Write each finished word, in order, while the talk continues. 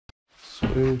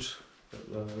Sweet.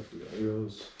 Got that, we got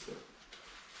yours.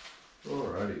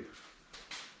 Alrighty.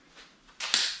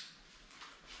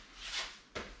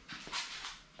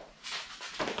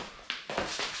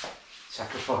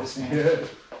 Sacrifice now. Yeah.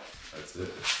 That's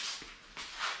it.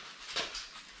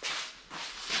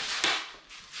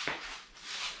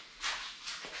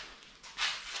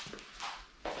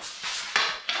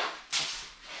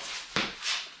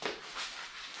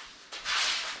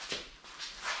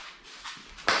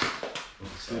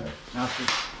 Nothing.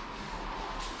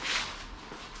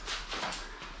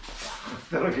 I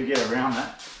thought I could get around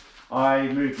that. I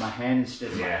moved my hand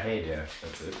instead of my head. Yeah,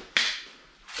 that's it.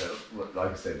 But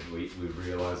like I said, we're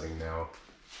realizing now.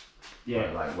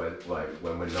 Yeah. Like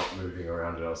when we're not moving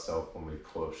around it ourselves, when we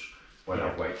push, when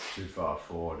our weight's too far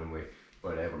forward and we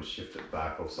weren't able to shift it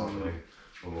back or something.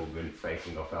 When we've been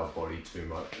faking off our body too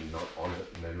much and not on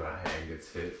it, and then my hand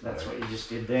gets hit. That's what you just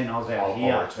did then. I was out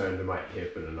here. I'll return to my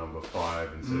hip in a number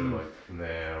 5 instead of like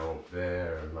there or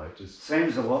there, and like just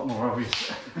seems a lot more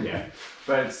obvious. yeah,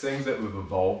 but it's things that we've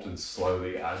evolved and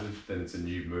slowly added. Then it's a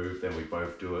new move. Then we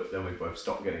both do it. Then we both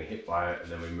stop getting hit by it,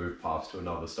 and then we move past to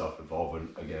another stuff,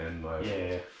 evolving again. Like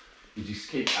you just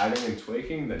keep adding and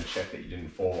tweaking, then check that you didn't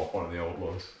fall off one of the old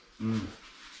ones.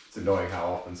 It's annoying how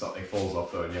often something falls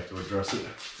off though and you have to address it.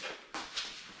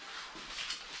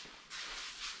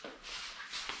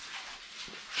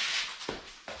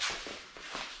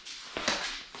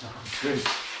 Oh, good.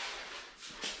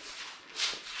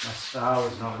 My star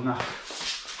was not enough.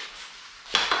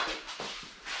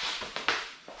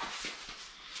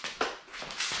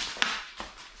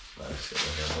 Let's get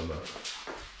my hand on that.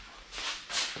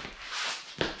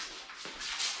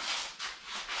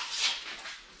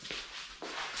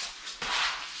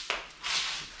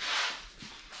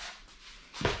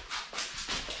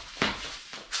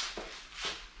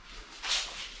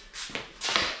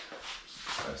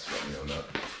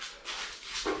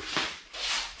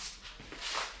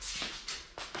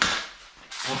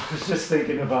 I was just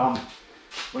thinking of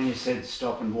when you said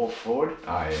stop and walk forward.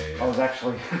 Ah, yeah. I was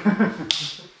actually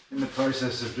in the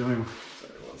process of doing.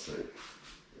 Sorry, one second.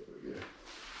 There we go.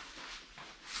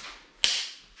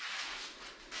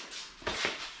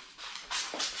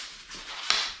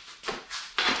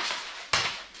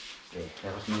 Yeah,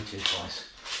 that was me too twice.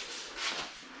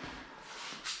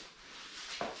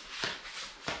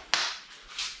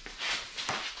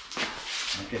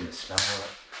 I'm getting the star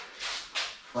right.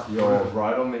 You're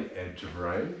right on the edge of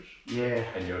range. Yeah.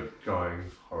 And you're going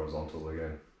horizontal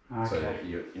again. Okay. So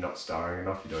you're not starring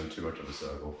enough, you're doing too much of a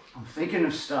circle. I'm thinking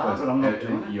of star, but I'm not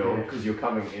doing it. Because you're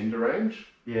coming into range,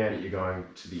 yeah. But you're going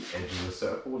to the edge of the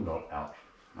circle, not out.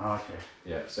 Okay.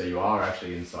 Yeah, so you are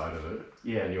actually inside of it.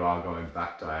 Yeah. And you are going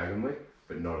back diagonally,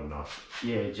 but not enough.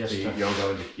 Yeah, just... So you're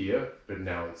going to here, but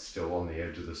now it's still on the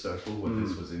edge of the circle where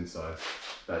this was inside.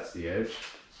 That's the edge,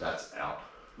 that's out.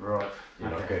 Right.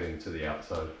 You're not getting to the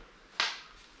outside.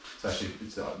 It's actually,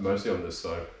 it's mostly on this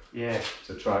side. Yeah.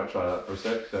 So try that for a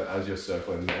sec. So as you're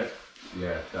circling there,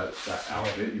 yeah, that out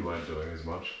bit you weren't doing as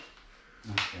much.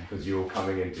 Okay. Because you're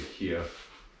coming into here.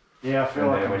 Yeah, I feel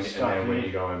like I'm stuck and then when here.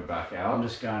 you're going back out. I'm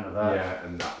just going to that. Yeah,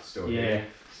 and that's still here.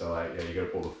 So like, yeah, you got to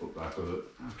pull the foot back with it.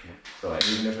 Okay. So like,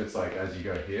 even if it's like as you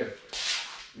go here,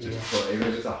 just pull, even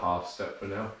if it's a half step for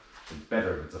now, it's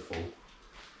better if it's a full.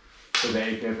 So then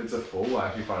if it's a full, I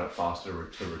actually find it faster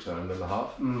to return than the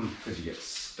half because you get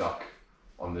stuck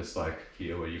on this like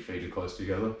here where your feet are close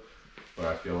together. Where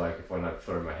I feel like if when I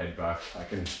throw my head back, I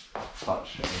can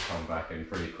touch and come back in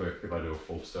pretty quick if I do a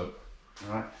full step.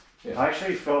 Right. Yeah. I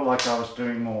actually felt like I was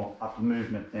doing more upper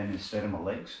movement then instead of my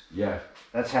legs. Yeah.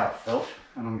 That's how it felt,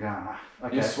 and I'm going,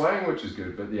 okay. You're swaying, which is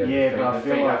good, but yeah, the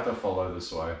feet have to follow the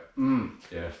sway.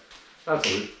 Yeah. That's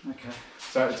it. Okay.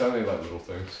 So it's only like little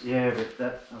things. Yeah, but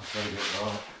that I'll tell you it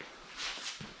right.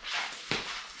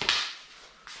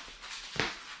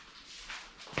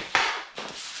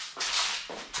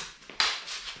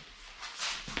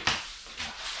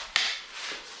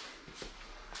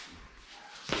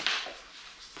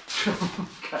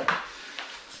 Okay.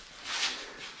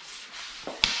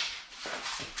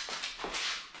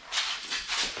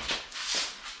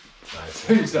 Nice.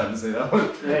 You're starting to see that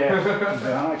one.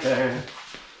 Yeah. Okay.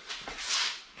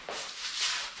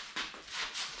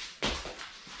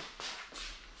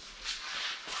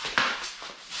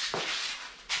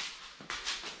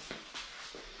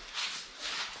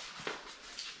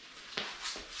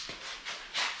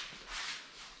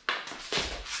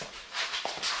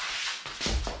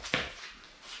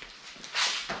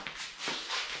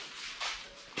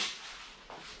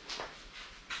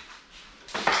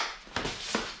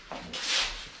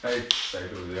 Hey, stay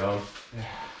good with the arm. Yeah.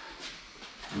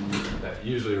 That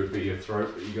usually would be your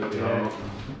throat, but you got the arm up.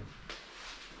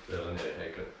 Really need a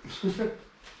haircut.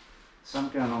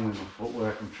 Something going on with my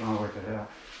footwork, I'm trying to work it out.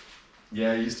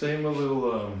 Yeah, you seem a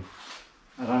little,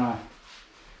 I don't know.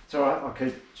 It's alright, I'll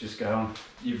keep just going.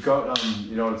 You've got,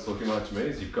 you know what it's looking like to me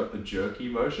is you've got the jerky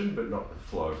motion, but not the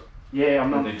flow. Yeah, I'm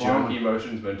not The jerky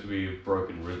motion's meant to be a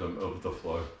broken rhythm of the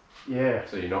flow. Yeah.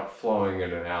 So you're not flowing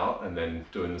in and out and then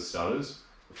doing the stutters.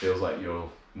 It feels like you're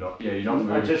not, you're not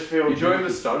moving. I just feel you're doing the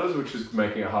stutters, which is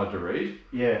making it hard to read.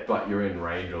 Yeah. But you're in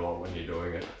range a lot when you're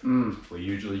doing it. Well,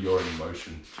 usually you're in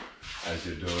motion as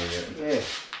you're doing it. Yeah.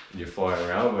 And you're flying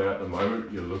around, but at the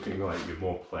moment you're looking like you're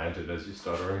more planted as you're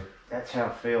stuttering. That's how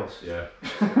it feels. Yeah.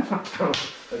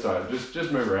 That's alright,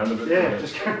 just move around a bit. Yeah,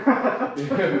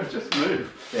 just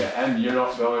move. Yeah, and you're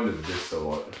not going to this a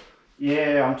lot.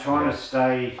 Yeah, I'm trying to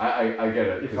stay. I get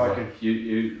it. If I like, can.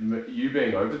 You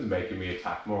being open is making me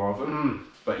attack more often,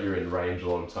 but you're in range a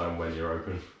lot of time when you're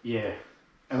open. Yeah.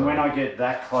 And when I get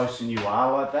that close and you are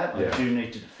like that, I do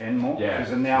need to defend more. Yeah.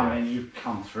 Because now, I mean, you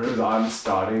come through. Because I'm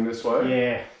starting this way.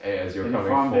 Yeah. As you're and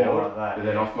coming if I'm forward. like that, but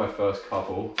then off my first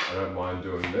couple, I don't mind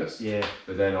doing this. Yeah.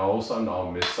 But then all of a sudden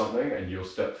I'll miss something and you'll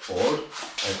step forward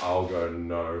and I'll go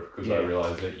no. Because I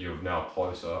realise that you're now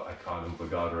closer. I can't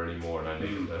pulgada anymore and I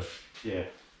need to. Yeah.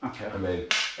 Okay. I mean,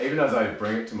 even as I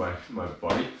bring it to my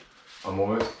body, I'm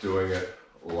almost doing it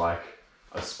like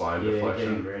a spine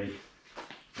deflection. Getting ready.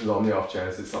 Because on the off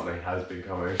chance that something has been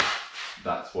coming,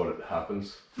 that's what it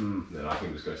happens. And then I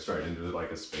can just go straight into like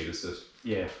a speed assist.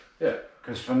 Yeah. Yeah.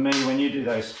 Because for me, when you do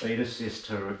those speed assists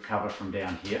to recover from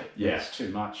down here, it's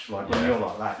too much. Like when you're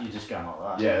like that, you're just going like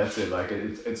that. Yeah, that's it. Like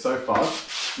it's so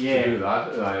fast to do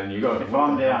that, and you got. If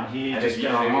I'm down here, and just if you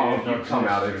come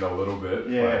out even a little bit,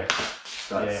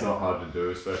 that's not hard to do,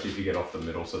 especially if you get off the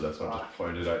middle. So that's why I just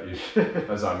pointed at you.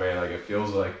 As I mean, like it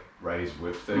feels like raised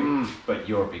whip thing, but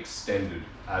you're extended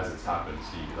as it's happened.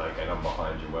 So you like, and I'm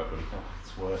behind your weapon. Oh,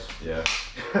 it's worse. Yeah.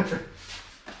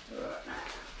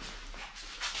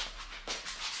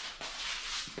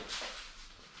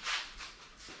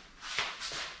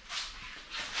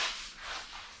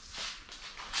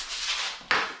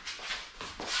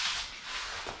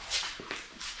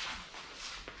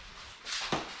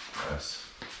 Nice.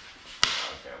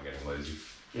 Okay, I'm getting lazy.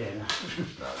 Yeah.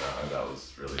 No, that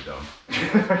was really dumb.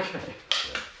 Okay.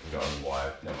 Yeah, I'm going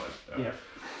wide. Never mind. No. Yeah.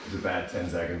 It was a bad 10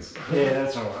 seconds. Yeah,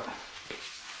 that's alright.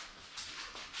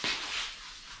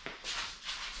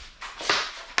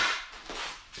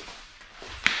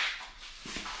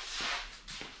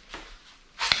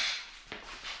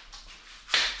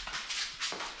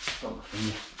 Stop my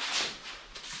finger.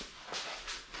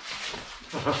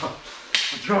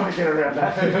 I'm trying to get around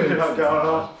that. It's not going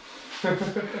on.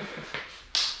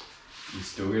 You're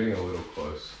still getting a little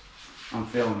close. I'm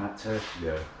feeling that too.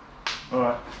 Yeah.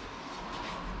 Alright.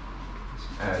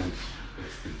 And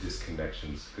it's the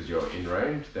disconnections, because you're in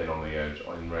range, then on the edge,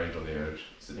 in range on the edge.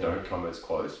 So don't come as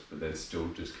close, but then still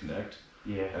disconnect.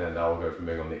 Yeah. And then that'll go from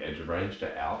being on the edge of range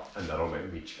to out, and that'll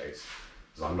make me chase.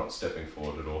 Because I'm not stepping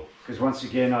forward at all. Because once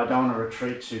again, I don't want to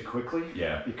retreat too quickly.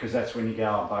 Yeah. Because that's when you go,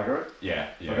 I'll bugger it. Yeah,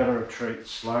 yeah. I've got to retreat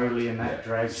slowly, and that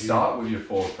drags you. Start with your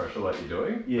forward pressure like you're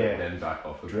doing, Yeah. then back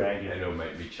off with Drag it, and it'll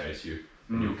make me chase you.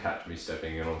 And you'll catch me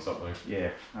stepping in on something.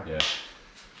 Yeah. Okay.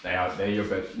 Yeah. They're your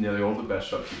best, nearly all the best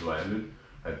shots you've landed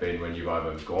have been when you've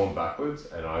either gone backwards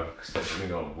and I've stepped in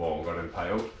and gone, whoa, and got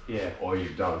impaled. Yeah. Or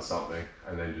you've done something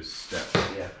and then just stepped.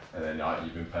 Yeah. And then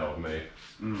you've impaled me.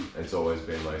 It's always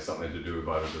been like something to do with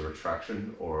either the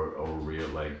retraction or a rear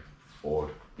leg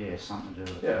forward. Yeah, something to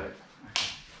do with it. Okay.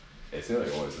 It's nearly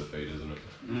always the feet, isn't it?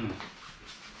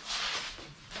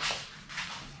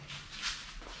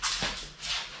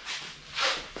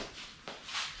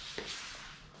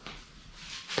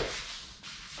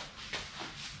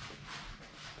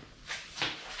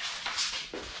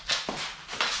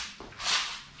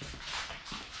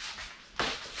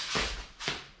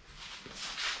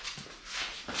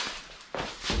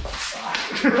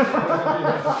 You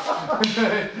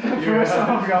were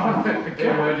so gone.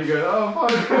 When you go, oh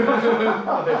fuck.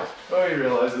 Oh, he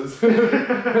realises. It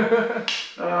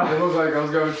looks like I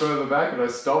was going further back and I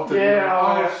stopped it. Yeah,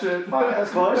 oh shit. Fuck,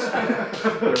 that's close.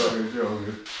 You're all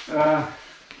good.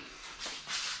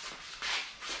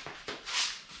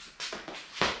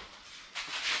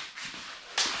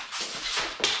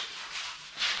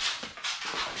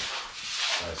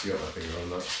 Nice, you got my finger on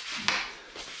that.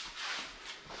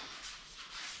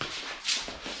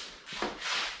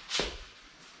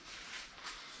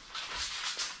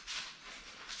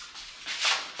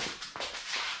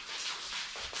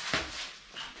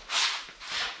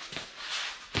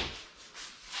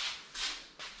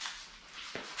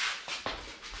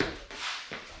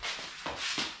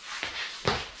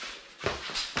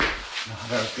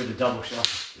 very good at double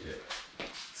shuffle. Yeah.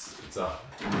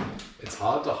 It's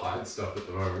hard to hide stuff at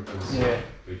the moment because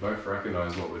we both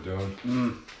recognise what we're doing.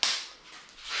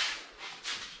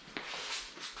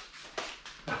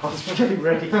 I was pretty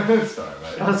ready. Sorry,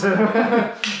 mate. I was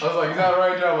like, is that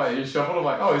right, Joe? Like, you shuffled? I'm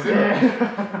like, oh, he's in it.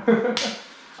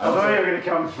 I thought you were going to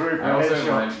come through for I a also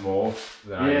headshot. went more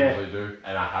than I usually do,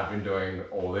 and I have been doing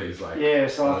all these like. Yeah,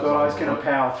 so I thought I was going to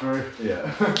power through.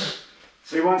 Yeah.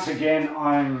 See, once again,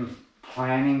 I'm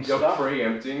planning You're stuff.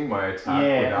 preempting my attack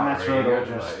Yeah, without and that's where reading it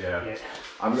all it. just.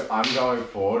 Like, I'm going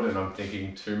forward and I'm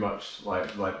thinking too much.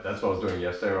 Like that's what I was doing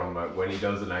yesterday. Where I'm like, when he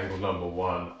does an angle number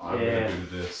 1, I'm gonna do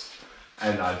this,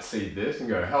 and I'd see this and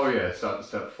go, hell yeah, start to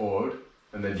step forward.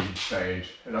 And then you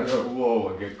change, and I go, whoa,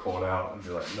 and get caught out, and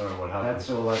be like, no, what happened? That's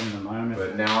all in the moment.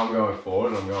 But now I'm going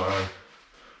forward, and I'm going,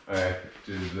 okay,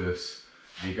 do this.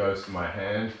 If he goes to my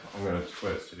hand, I'm going to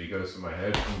twist. If he goes to my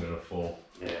head, I'm going to fall.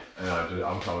 Yeah. And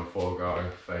I'm coming forward, going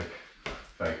fake,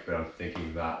 but I'm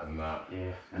thinking that and that.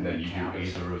 Yeah. And then you do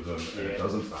either of them, and it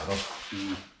doesn't matter.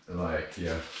 And like,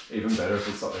 yeah, even better if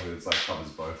it's something that's like covers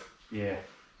both. Yeah.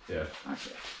 Yeah.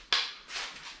 Okay.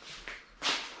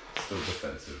 Still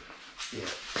defensive. Yeah.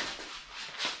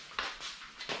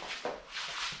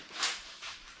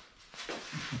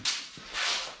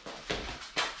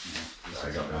 I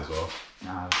got me as well.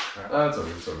 No, that's crap. That's all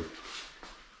good, it's all good.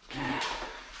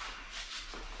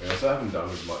 Yeah, so I haven't done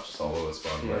as much Solo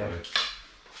Espada lately.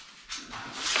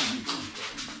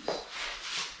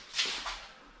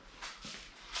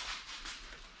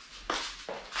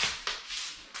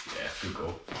 Yeah, too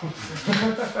cool.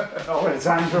 Oh, when it's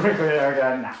aimed directly there, I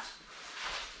go, nah.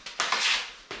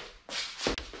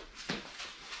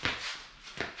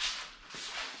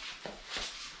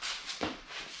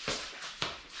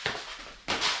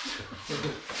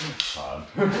 Hard.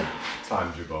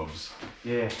 Timed your bobs.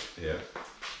 Yeah. Yeah.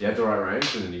 You had the right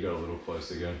range and then you got a little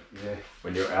close again. Yeah.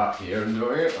 When you're out here and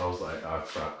doing it, I was like, oh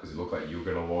crap, because it looked like you were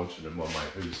going to launch it and I'm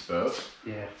like, who's first?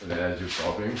 Yeah. And then as you're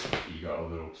bobbing, you got a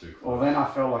little too close. Well, then I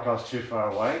felt like I was too far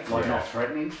away, like not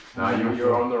threatening. No, you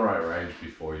were on the right range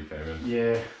before you came in.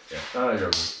 Yeah. Yeah. No,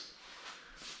 you're good.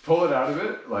 Pull it out of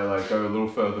it, like go a little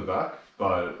further back,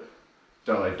 but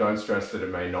don't stress that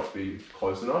it may not be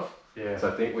close enough. Yeah. So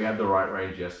I think we had the right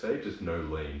range yesterday, just no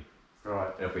lean.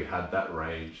 Right. And if we had that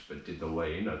range but did the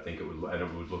lean, I think it would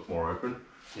look more open.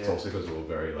 Yeah. It's also because we're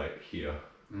very like here.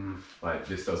 Like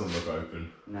this doesn't look open.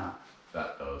 No.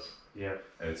 That does. Yeah.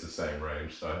 And it's the same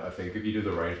range. So I think if you do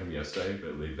the range from yesterday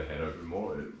but leave the head open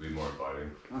more, it would be more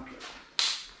inviting. Okay.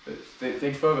 But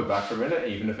think further back for a minute,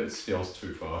 even if it feels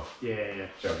too far. Yeah, yeah.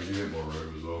 I'll give you a bit more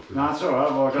room as well. No, it's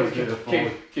alright. Well, I got to get it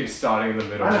forward. Keep starting in the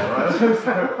middle, right?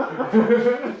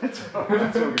 It's alright.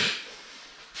 It's all good.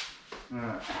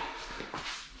 Alright.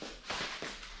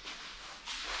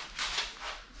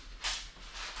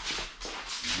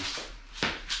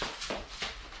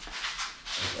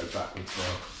 Go backwards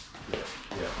now.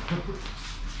 Yeah.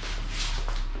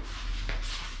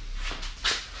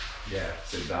 Yeah,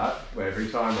 see that? Where every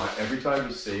time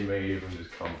you see me even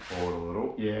just come forward a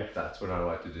little, that's when I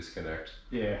like to disconnect.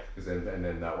 Yeah. Because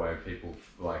then that way people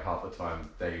like half the time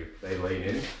they lean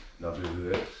in and they'll do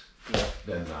this,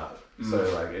 then that. So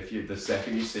like if the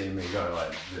second you see me go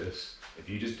like this, if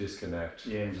you just disconnect,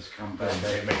 and just come back.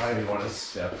 It makes me want to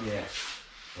step. Yeah.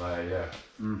 Like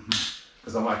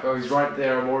because I'm like, oh, he's right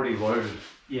there. I'm already loaded.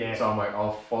 Yeah. So I'm like,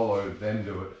 I'll follow, then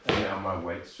do it. And now my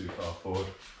weight's too far forward.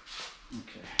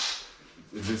 Okay.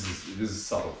 This is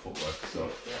subtle footwork, so.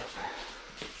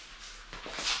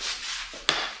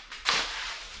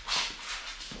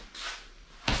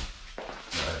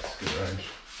 Nice, good range.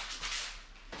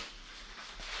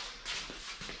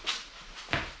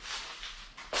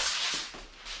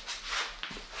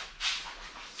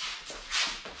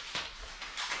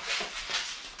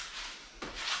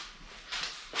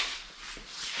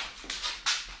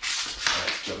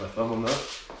 Nice, got my thumb on that.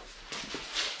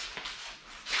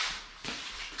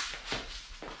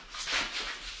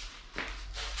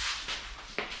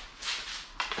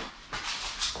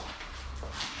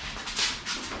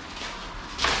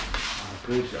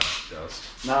 Good.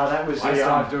 Just. No, that was I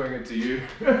started doing it to you.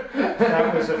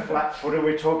 that was a flat footer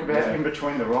we talk about in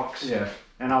between the rocks. Yeah.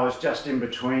 And I was just in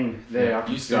between there. Yeah,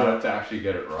 you started to actually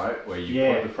get it right, where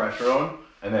you put the pressure on,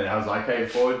 and then as I came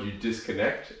forward, you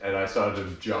disconnect, and I started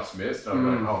to just miss. And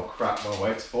I'm like, oh crap, my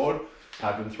weight's forward.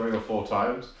 Happened 3 or 4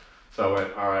 times. So I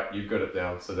went, all right, you've got it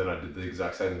down. So then I did the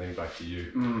exact same thing back to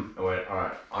you. I went, all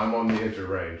right, I'm on the edge of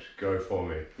range. Go for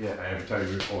me. Yeah. And every time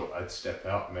you move forward, I'd step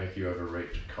out, make you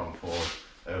overreach, come forward.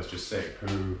 And I was just saying,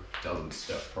 who doesn't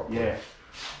step properly? Yeah.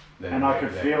 And I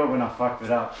could feel it when I fucked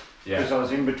it up. Yeah. Because I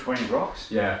was in between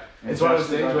rocks. Yeah. It's one of those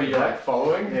things where you're like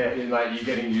following, yeah. and like you're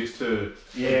getting used to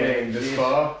getting this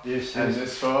far and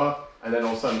this far, and then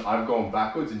all of a sudden I've gone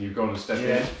backwards and you've gone a step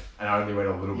in, and I only went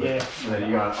a little bit. And then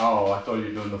you're going, oh, I thought you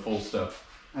were doing the full step.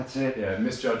 That's it. Yeah,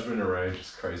 misjudgment of range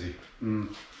is crazy. Right.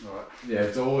 Yeah,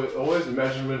 it's always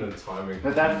measurement and timing.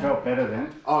 But that felt better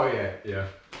then. Oh yeah, yeah.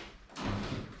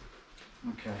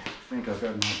 Okay, I think I've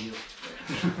got an idea.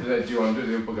 Do you want to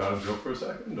do the pulgada drill for a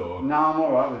second, or? No, I'm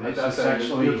alright with this. It's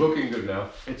actually, you're looking good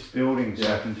now. It's building,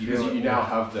 so I can feel because it. You now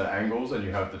have the angles and you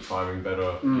have the timing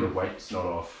better. Your weight's not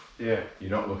off. Yeah.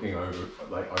 You're not looking over,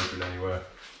 like open anywhere.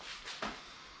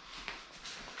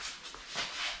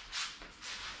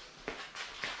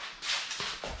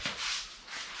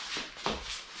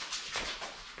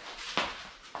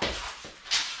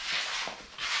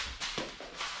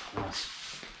 Nice.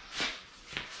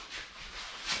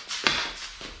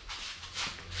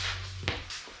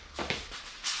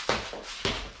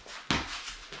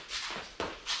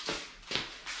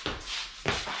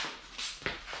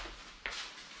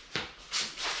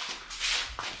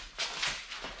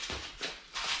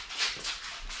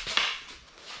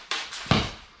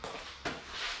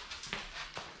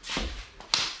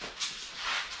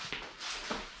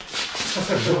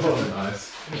 Nice.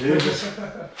 Yes.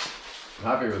 I'm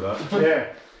happy with that. Yeah.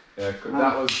 Yeah,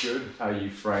 that was good, how you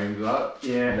framed that.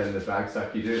 Yeah. And then the back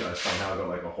stack you did, I somehow got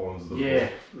like a horns of the Yeah.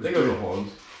 I think it was a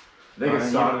horns. I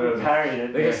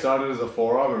think it started as a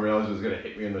forearm and realised it was going to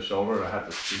hit me in the shoulder and I had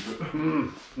to scoop it.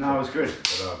 No, it was good.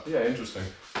 But, yeah, interesting.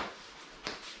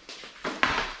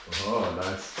 Oh,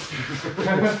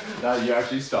 nice. Now you're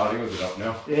actually starting with it up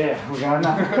now. Yeah, we're going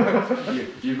now.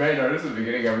 You may notice at the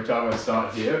beginning every time I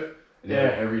start here, and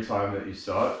every time that you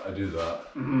start, I do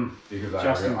that. Because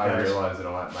I realise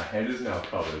that my head is now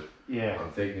covered. Yeah.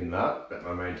 I'm thinking that, but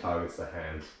my main target's the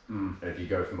hands. And if you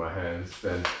go for my hands,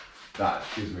 then that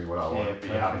gives me what I want, but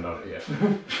you haven't done it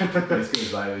yet. Basically,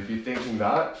 like, if you're thinking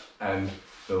that and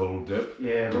the little dip,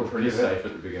 you're pretty safe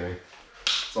at the beginning.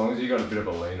 As long as you got a bit of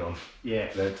a lean on, then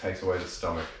it takes away the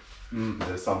stomach.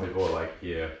 There's some people are like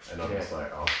here, and I'm just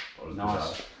like, oh, I'll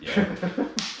just do that. Yeah.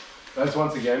 That's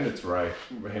once again, it's Ray.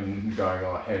 Him going,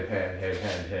 oh,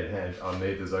 head,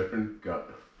 underneath is open, gut.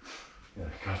 Yeah,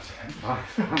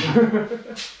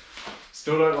 goddamn.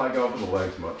 Still don't like going for the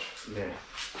legs much. Yeah.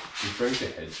 You bring your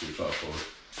head too far forward.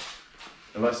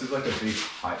 Unless there's like a big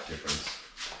height difference.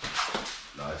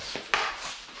 Nice.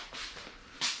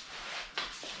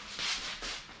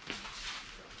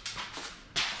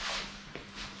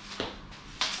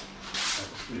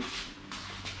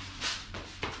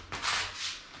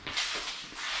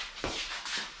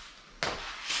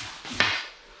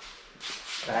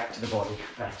 Back to the body.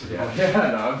 Back to the body.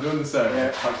 Yeah, no, I'm doing the same.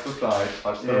 Yeah. Touch the thigh,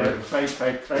 touch the rib.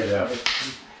 Fake. Yeah.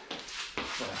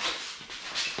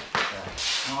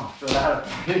 Oh, so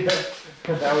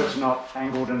that was not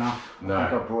angled enough. No. I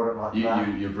think I brought it like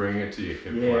that. You bring it to your hip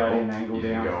level. Yeah, I didn't angle you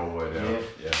down. Didn't go all the way down.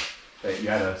 Yeah. You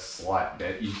had a slight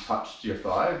bend. You touched your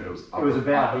thigh, but it was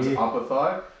upper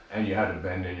thigh, and you had a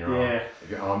bend in your arm. If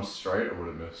your arm's straight, I would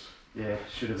have missed. Yeah,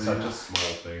 should have been. Such a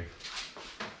small thing.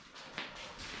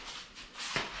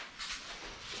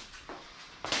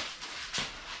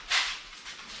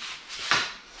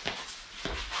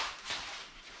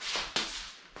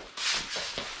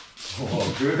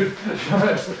 Oh, good.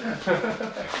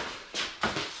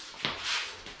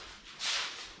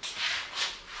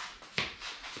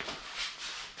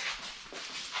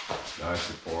 Nice,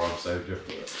 the forearm saved you.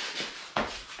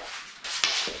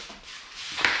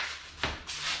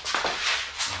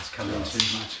 It's coming in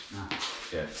too much. No.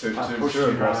 Yeah, too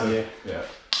aggressive. Yeah.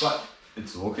 But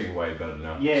it's looking way better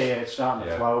now. Yeah, it's starting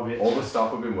to flow a bit. All the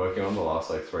stuff we've been working on the last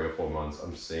like 3 or 4 months,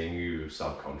 I'm seeing you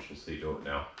subconsciously do it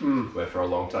now. Where for a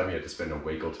long time you had to spend a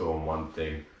week or two on one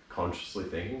thing, consciously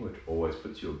thinking, which always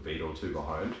puts you a beat or two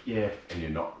behind. Yeah. And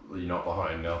you're not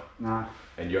behind now. No.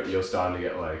 And you're starting to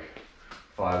get like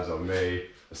 5s on me.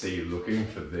 I see you looking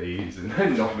for these and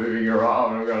then not moving your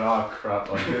arm, and I'm going, oh crap,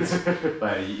 like this.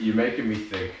 Like, you're making me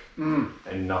think,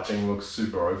 and nothing looks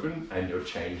super open, and you're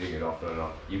changing it often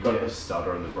enough. You've got the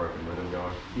stutter and the broken rhythm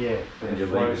going. Yeah. And you're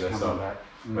leaving this up.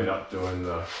 We're not doing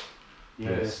the this.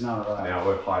 There's none of that. Now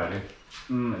we're hiding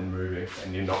and moving,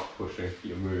 and you're not pushing,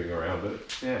 you're moving around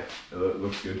it. Yeah. It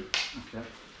looks good. Okay.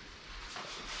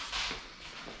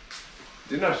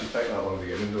 Didn't actually take that long to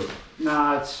get into it.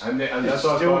 No, it's still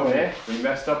there. We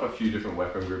messed up a few different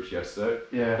weapon groups yesterday.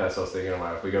 Yeah. That's what I was thinking. I'm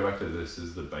like, if we go back to this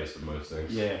is the base of most things.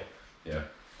 Yeah. Yeah.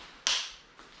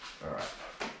 All right.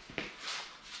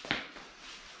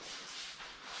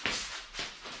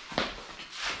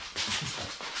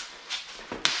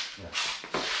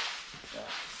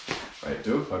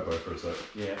 do if I go for a set.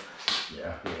 Yeah.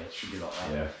 Yeah. Yeah, it should be like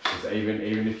that. Yeah. Because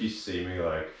even if you see me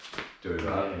like do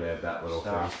that and that little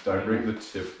thing, don't bring the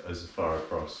tip as far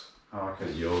across. Oh, okay.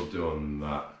 Because you're doing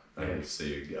that. I can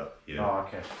see you go here. Oh,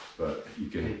 okay. But you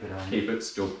can keep it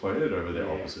still pointed over the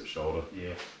opposite shoulder.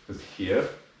 Yeah. Because here,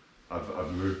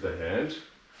 I've moved the hand,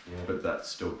 but that's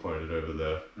still pointed over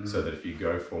there. So that if you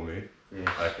go for me,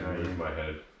 I can move my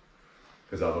head.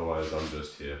 Because otherwise I'm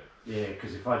just here. Yeah,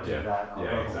 because if I do that, I'll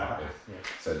go exactly. Yeah.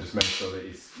 So just make sure that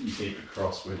you keep it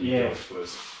crossed when you do a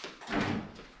twist.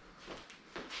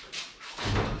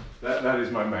 That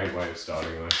is my main way of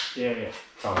starting though. Yeah.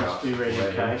 Coming Just up, be ready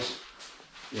in case.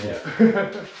 Yeah.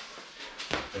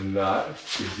 And that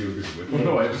gives you a good whip on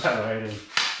the way back.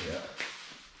 Yeah.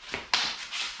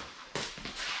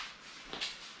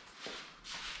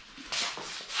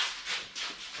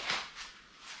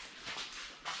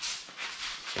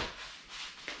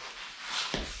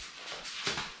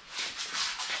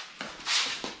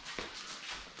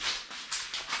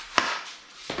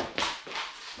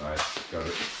 Nice, got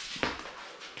it.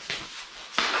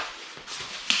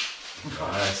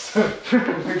 Nice.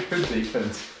 Good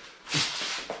defense.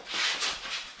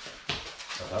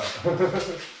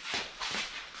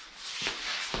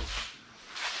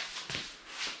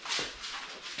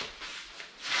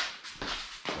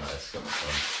 Nice, got my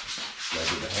thumb. Leg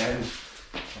with the hand.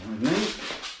 Come with me.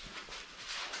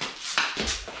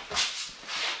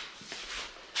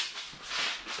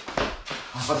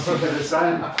 I was thinking the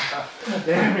same.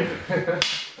 Damn it.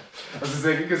 I was just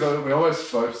thinking because we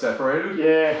almost both separated.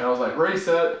 Yeah. And I was like,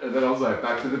 reset, and then I was like,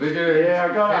 back to the beginning. Yeah,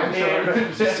 I got it.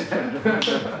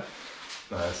 Yeah.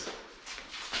 Nice.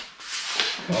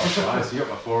 Oh, nice. You got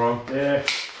my forearm. Yeah.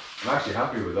 I'm actually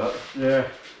happy with that. Yeah.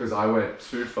 Because I went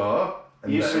too far.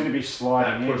 And You seem to be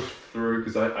sliding in. Pushed through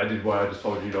because I did what I just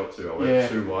told you not to. I went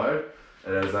too wide,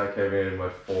 and as that came in, my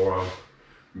forearm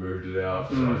moved it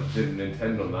out. I didn't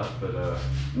intend on that, but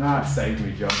it saved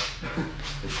me jump.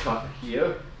 It cut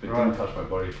here, but it didn't touch my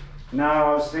body. No,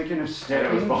 I was thinking of stepping.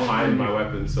 And it was behind my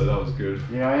weapon, so that was good.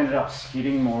 Yeah, I ended up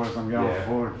skidding more as I'm going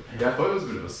forward. Yeah, I thought it was a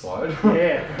bit of a slide.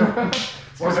 Yeah.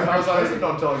 I was like, it's a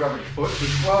non-telegraphic foot.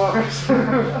 Well,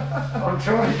 I'm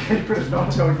trying to keep it as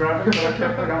non-telegraphic, but I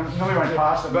kept going, nearly went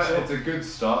past it. But it's a good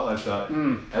start like that.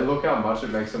 And look how much it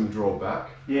makes them draw back.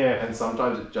 Yeah. And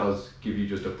sometimes it does give you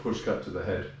just a push cut to the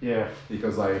head. Yeah.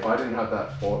 Because like if I didn't have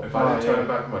that if I didn't turn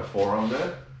back my forearm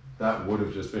there, that would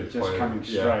have just been just coming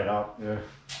straight up. Yeah.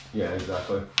 Yeah,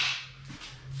 exactly.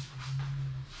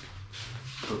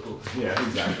 Yeah,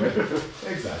 exactly.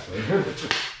 Exactly.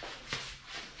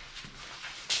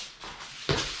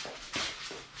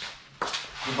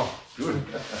 Oh, good.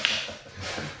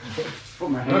 Put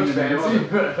my hand in there.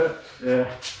 Yeah.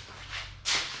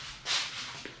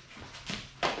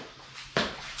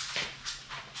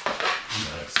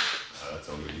 Nice. That's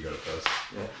all good. You got it first.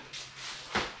 Yeah.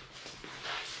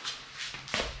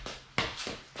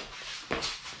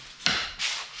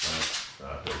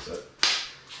 Nice. There's it.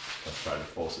 I've tried to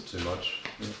force it too much.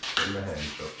 And my hand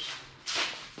drops.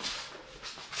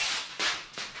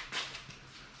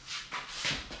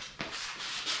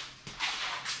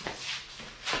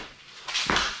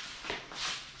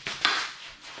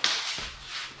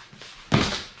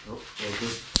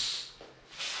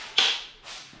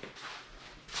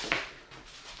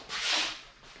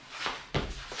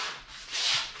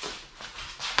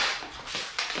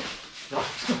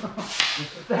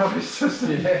 That was just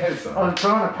Yeah, I'm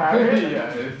trying to parry it.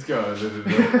 Yeah, it's going.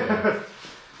 Yeah.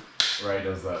 Ray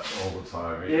does that all the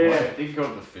time. Yeah. I think he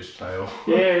got the fishtail.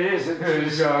 Yeah, it is.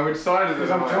 It's I'm excited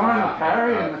because I'm trying to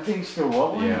parry and the thing's still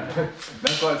wobbling. Yeah,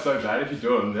 that's why it's so bad if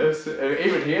you're doing this.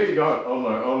 Even here, you go, oh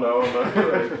no, oh no, oh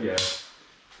no. Like, yeah.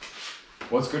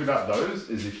 What's good about those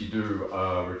is if you do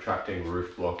retracting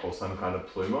roof block or some kind of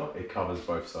plumer, it covers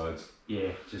both sides.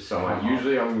 Yeah, just so like,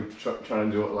 usually I'm trying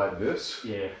to do it like this.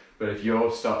 Yeah. But if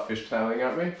you start fishtailing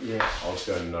at me, yeah, I'll just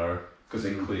go no, because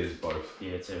it clears both.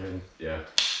 Yeah, it's everything. Yeah.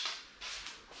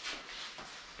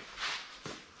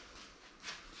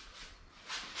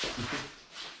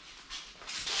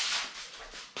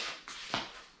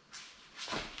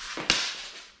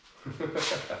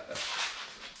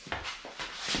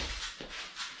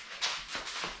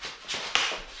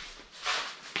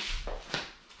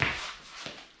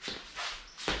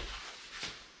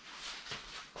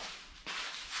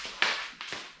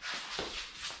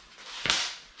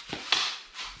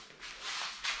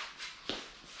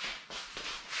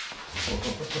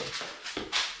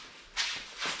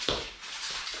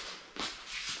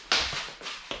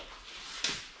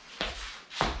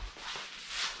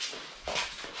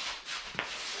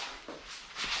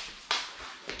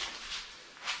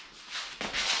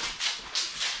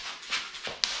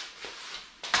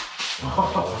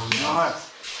 Oh,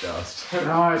 nice. Just.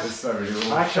 Nice. There's so many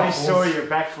little I actually shuffles. saw your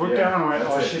back foot going. I went,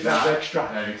 oh shit, that's extra.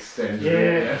 That extended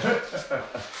Yeah.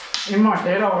 it. In my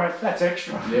head, I went, that's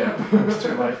extra. Yeah. It's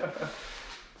too late.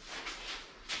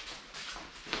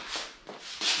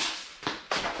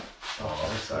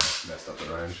 Oh, so messed up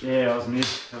the range. Yeah, I was mid.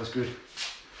 That was good.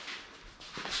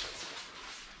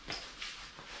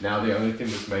 Now the only thing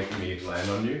that's making me land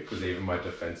on you, because even my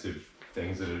defensive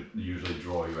things that usually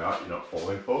draw you out, you're not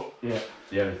falling for. Yeah.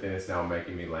 The only thing that's now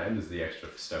making me land is the extra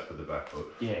step of the back foot.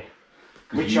 Yeah.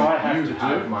 Which I have to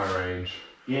do. My range.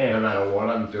 Yeah. No matter what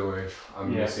I'm doing,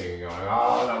 I'm missing and going,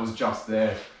 oh, that was just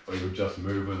there. Or you would just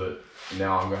move with it. And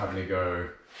now I'm having to go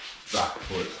back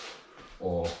foot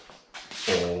or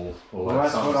fall. Or Well,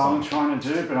 that's what I'm trying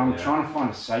to do, but I'm trying to find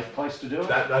a safe place to do it.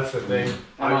 That's the thing.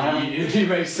 You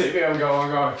may see me, I'm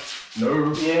going,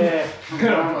 no. Yeah.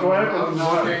 I'm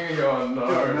looking and going,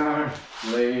 no. No.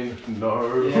 Lean,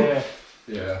 no. Yeah.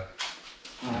 Yeah.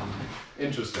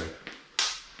 Interesting.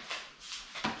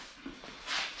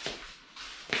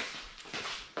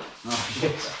 Oh,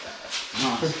 yes.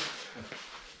 Nice.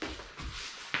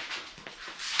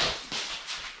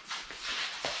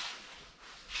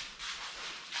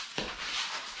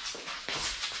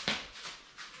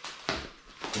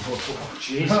 Oh,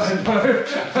 Jesus.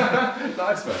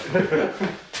 Nice, mate.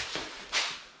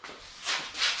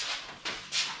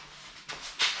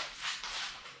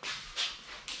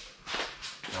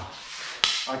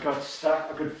 I got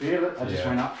stuck, I could feel it. I just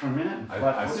went up for a minute and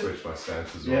I switched my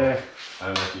stance as well. Yeah. I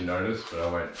don't know if you noticed, but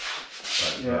I went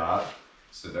like that,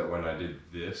 so that when I did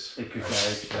this, it could I go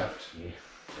stepped.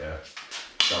 Yeah.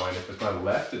 So when if it's my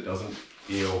left, it doesn't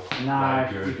feel no,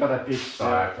 good. you've got a big So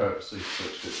I purposely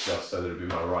switched it just so that it'd be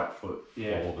my right foot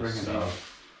for the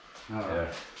stuff.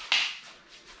 Yeah.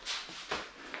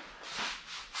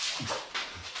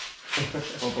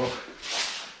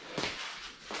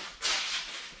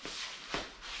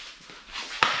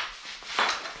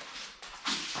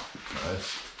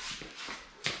 Nice.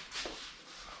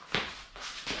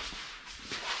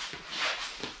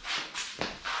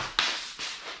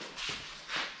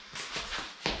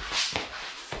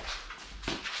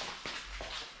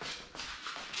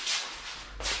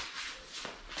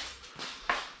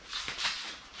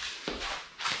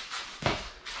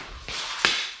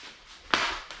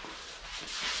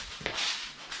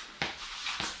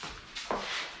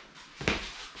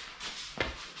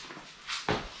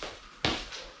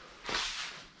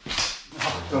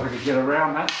 Thought I could get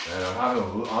around that. And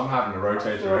I'm having to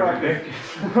rotate through everything.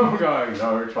 I'm going,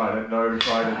 no, tried it, no,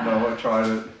 I tried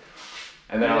it.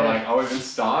 And then I'll even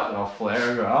start and I'll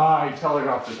flare and go, you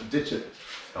telegraphed it, ditch it.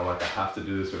 And I'm like, I have to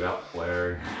do this without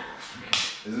flaring.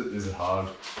 This is hard.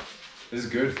 This is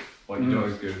good. What you're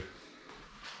doing is good.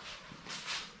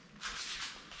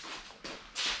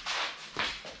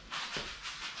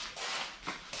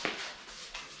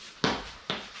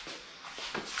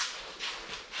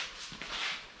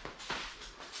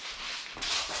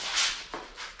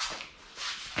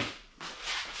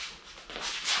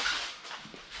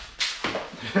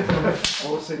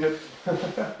 Forcing it.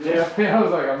 Yeah, I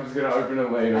was like, I'm just gonna open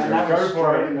and lean and that go was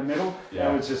for straight it. in the middle. Yeah.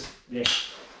 That was just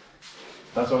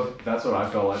That's what I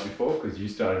felt like before, because you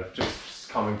started just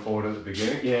coming forward at the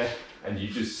beginning. Yeah. And you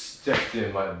just stepped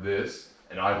in like this,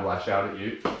 and I'd lash out at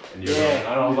you, and you and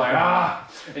I was like,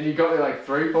 and you got me like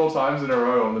 3-4 times in a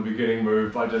row on the beginning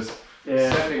move by just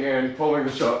stepping in, pulling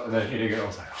the shot, and then hitting it. I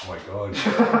was like, oh my god.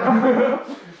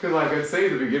 Because I could see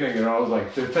the beginning, and I was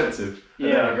like defensive, and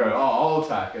then I go, I'll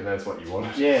attack, and that's what you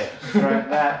wanted. Yeah, straight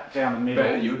that down the middle.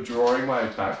 But you're drawing my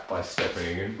attack by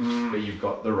stepping in, but you've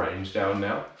got the range down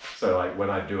now. So like when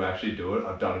I do actually do it,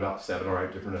 I've done about 7 or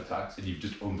 8 different attacks, and you've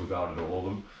just unbegarded all of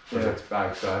them. Whether it's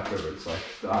bag sack, whether it's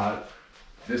like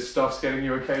this stuff's getting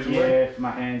you occasionally. Yeah, if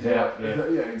my hands out. Yeah,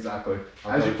 exactly.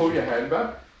 As you pull your hand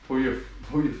back, pull your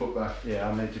foot back. Yeah,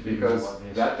 I need to be because more like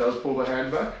this. that does pull the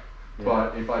hand back. Yeah.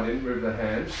 But if I didn't move the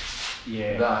hand,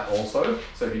 that also.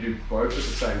 So if you do both at the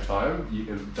same time,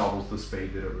 it doubles the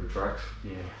speed that it retracts.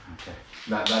 Yeah. Okay.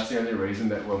 That's the only reason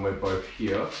that when we're both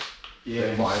here.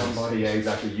 Yeah.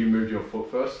 Exactly. You move your foot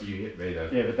first, you hit me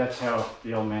then. Yeah, but that's how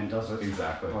the old man does it.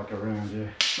 Exactly. Like around, yeah.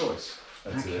 Choice.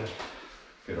 That's it.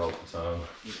 Good old time.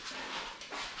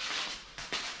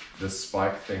 The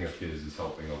spike thing of his is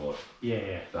helping a lot.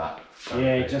 Yeah. That.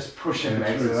 Just pushing it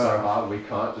makes through it so hard. We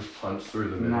can't just punch through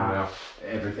the middle Nah. now.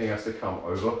 Everything has to come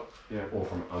over or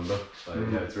from under. So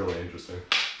yeah, it's really interesting.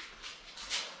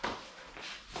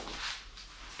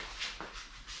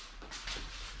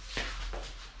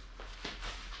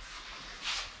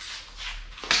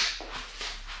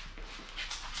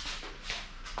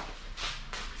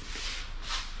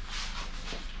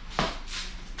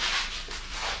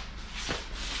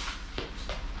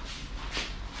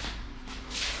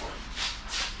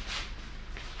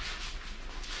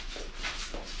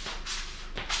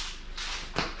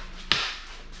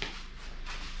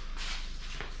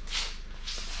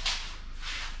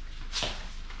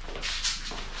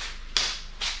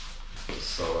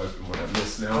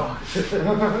 now.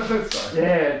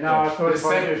 Yeah, no, I thought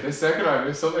the second I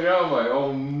missed something out, I'm like,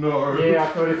 oh no. Yeah, I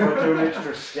thought if I do an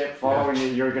extra step following you,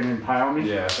 you're going to impale me.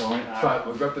 Yeah, so but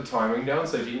we've got the timing down,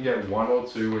 so if you can get 1 or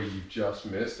 2 where you've just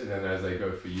missed, and then as they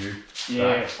go for you,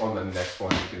 on the next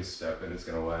one you can step and it's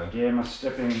going to land. Yeah, my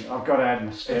stepping, I've got to add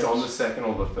my steps. It's on the second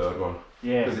or the third one.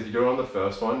 Yeah. Because if you do it on the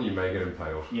first one, you may get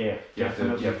impaled. Yeah, you have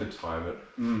to time it.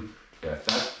 Yeah,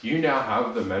 you now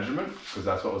have the measurement, because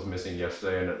that's what was missing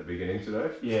yesterday and at the beginning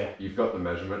today. Yeah. You've got the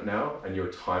measurement now, and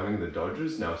you're timing the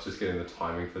dodges. Now it's just getting the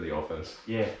timing for the offense.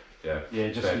 Yeah. Yeah. Yeah,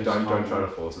 just don't try to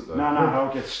force it though. No,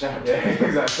 I'll get stabbed. Yeah,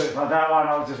 exactly. Like that one,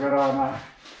 I'll just go, oh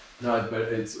no. No, but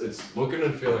it's looking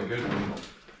and feeling good.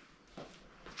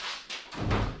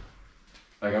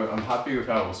 Like I'm happy with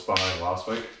how it was sparring last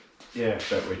week. Yeah.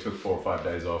 But we took 4 or 5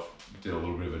 days off, did a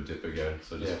little bit of a dip again,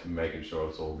 so just making sure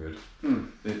it's all good.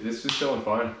 This is feeling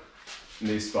fine. And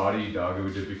the Espada dagger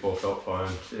we did before felt fine.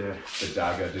 Yeah. The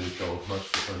dagger didn't feel much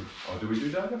different. Oh, did we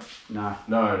do dagger? No.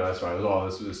 No, that's right.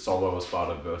 This was Solo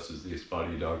Espada versus the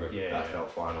Espada dagger. Yeah. That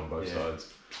felt fine on both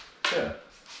sides. Yeah.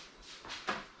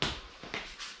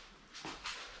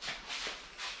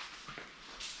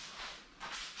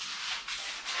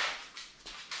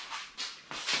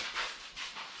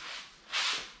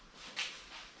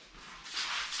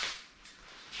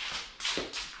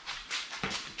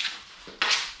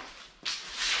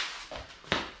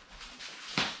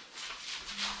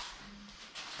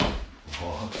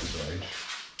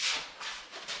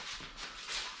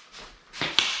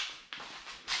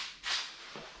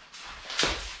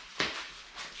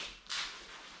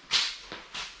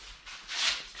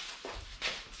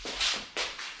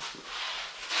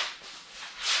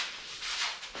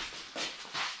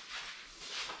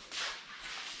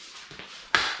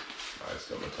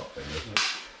 Got my top finger.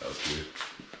 That was good.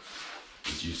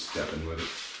 Just you stepping with it.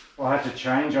 Well, I had to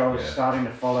change. I was starting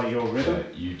to follow your rhythm.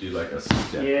 Yeah, you did like a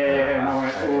step. Yeah, and I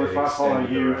went, oh, if I follow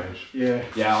you. Yeah.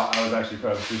 Yeah, I was actually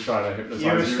purposely trying to hypnotise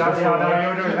you. You were studying, I know you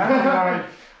were doing that.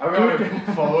 I'm going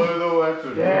to follow the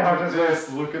weapon. Yeah, I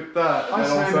just look at that. I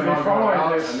seem to be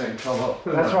following this. And then come up.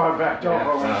 That's why I backed off.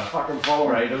 I went fucking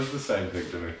following. Ray does the same thing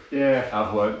to me. Yeah.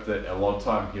 I've learned that a lot of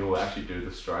time he'll actually do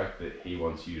the strike that he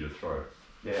wants you to throw.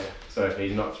 Yeah. So if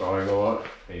he's not throwing a lot,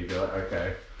 he'd be like,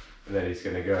 okay. And then he's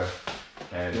going to go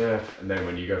hand. Yeah. And then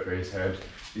when you go for his hand,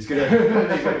 he's going to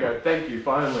go, thank you,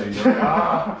 finally. And you're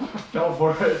like, fell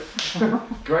for it.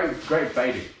 great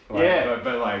baiting. Like,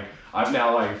 but like, I've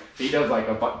now like, he does like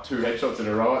 2 headshots in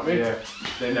a row at me. Yeah.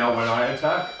 Then now when I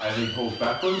attack, and he pulls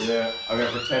backwards, I'm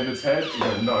going to pretend it's head. He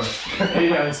goes, no.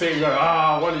 And see him go,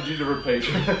 I wanted you to repeat.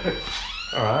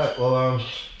 Alright, well,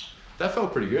 that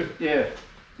felt pretty good. Yeah.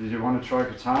 Did you want to try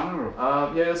katana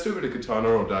or? Yeah, let's do a bit of katana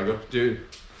or dagger.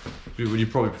 Would you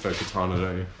probably prefer katana,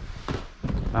 don't you?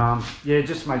 Yeah,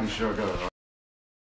 just making sure I got it